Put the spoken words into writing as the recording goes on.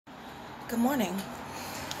Good morning.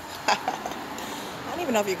 I don't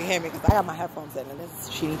even know if you can hear me because I got my headphones in and this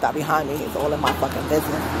Shinita behind me is all in my fucking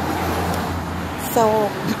business. So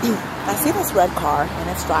I see this red car and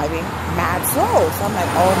it's driving mad slow. So I'm like,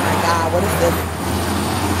 oh my God, what is this?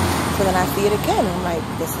 So then I see it again and I'm like,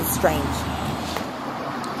 this is strange.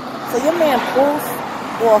 So your man pulls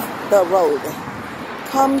off the road,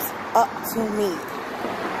 comes up to me,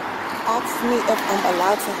 asks me if I'm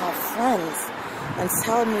allowed to have friends, and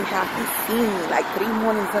tell me how he's seen me like 3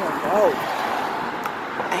 mornings in a row.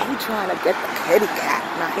 And he trying to get the kitty cat.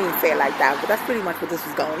 Now, he didn't say it like that, but that's pretty much what this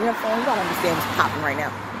is going. You know what I'm saying? You gotta understand what's popping right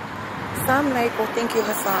now. So I'm like, well, thank you,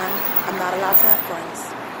 Hassan. I'm not allowed to have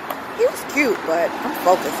friends. He was cute, but I'm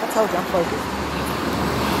focused. I told you I'm focused.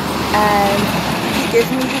 And he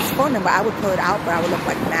gives me his phone number. I would pull it out, but I would look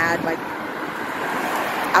like mad. Like,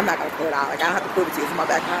 I'm not gonna pull it out. Like, I don't have to prove it to you. It's in my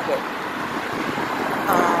back pocket.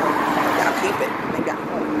 I'll keep it. Maybe I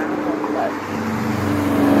don't know, but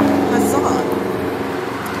Hassan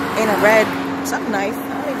in a red, something nice.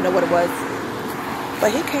 I don't even know what it was.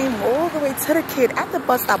 But he came all the way to the kid at the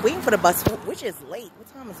bus stop, waiting for the bus, which is late.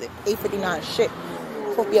 What time is it? 8:59. Shit.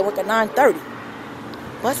 Supposed to be at work at 9:30.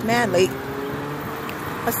 Bus man late.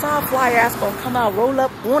 Hassan fly ass gonna come out, roll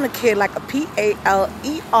up on a kid like a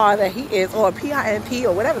P-A-L-E-R that he is, or a P-I-N-P,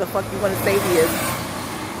 or whatever the fuck you want to say he is,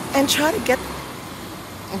 and try to get.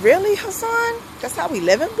 Really, Hassan? That's how we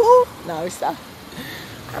living, boo? No, it's not.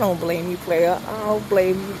 I don't blame you, player. I don't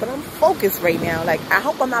blame you, but I'm focused right now. Like, I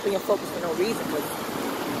hope I'm not being focused for no reason, because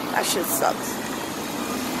that shit sucks.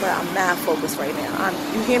 But I'm mad focused right now.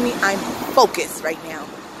 You hear me? I'm focused right now.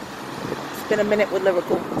 It's been a minute with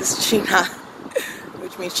Lyrical. This is China,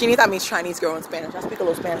 which means Chinita means Chinese girl in Spanish. I speak a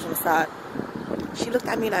little Spanish on the side. She looked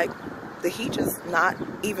at me like, did he just not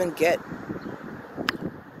even get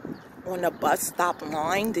on the bus stop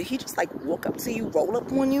line? Did he just like walk up to you, roll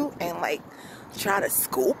up on you, and like try to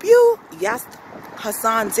scoop you? Yes,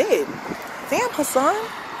 Hassan did. Damn, Hassan.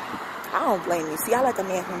 I don't blame you. See, I like a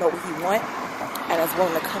man who know what he want and is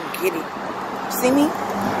willing to come get it. See me?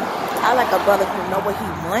 I like a brother who know what he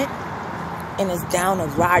want and is down to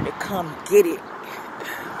ride to come get it.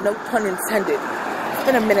 No pun intended. It's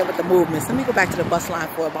been a minute with the movements. Let me go back to the bus line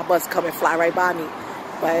for it. My bus come and fly right by me.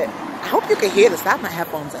 But I hope you can hear this. I have my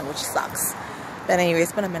headphones in, which sucks. But anyway,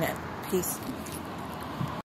 it's been a minute. Peace.